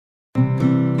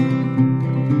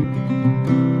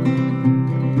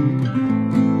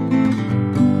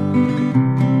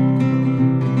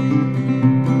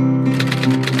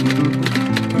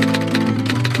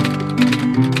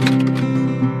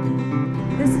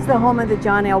The home of the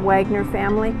John L. Waggoner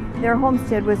family. Their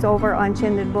homestead was over on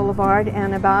Chinden Boulevard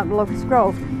and about Locust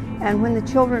Grove. And when the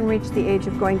children reached the age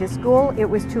of going to school, it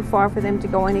was too far for them to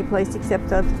go any place except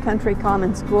the country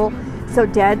common school. So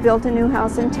Dad built a new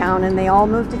house in town and they all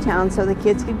moved to town so the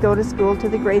kids could go to school, to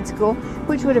the grade school,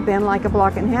 which would have been like a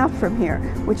block and a half from here,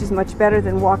 which is much better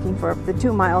than walking for the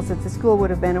 2 miles that the school would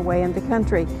have been away in the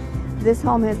country. This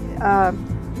home has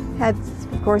had,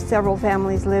 of course, several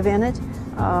families live in it.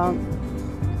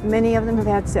 Many of them have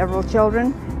had several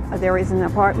children. There is an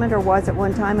apartment, or was at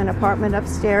one time an apartment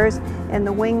upstairs, and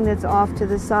the wing that's off to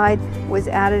the side was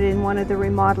added in one of the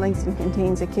remodelings and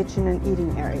contains a kitchen and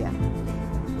eating area.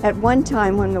 At one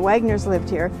time when the Waggoners lived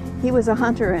here, he was a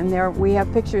hunter, and there we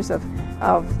have pictures of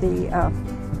the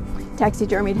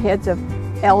taxidermied heads of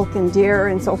elk and deer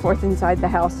and so forth inside the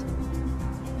house.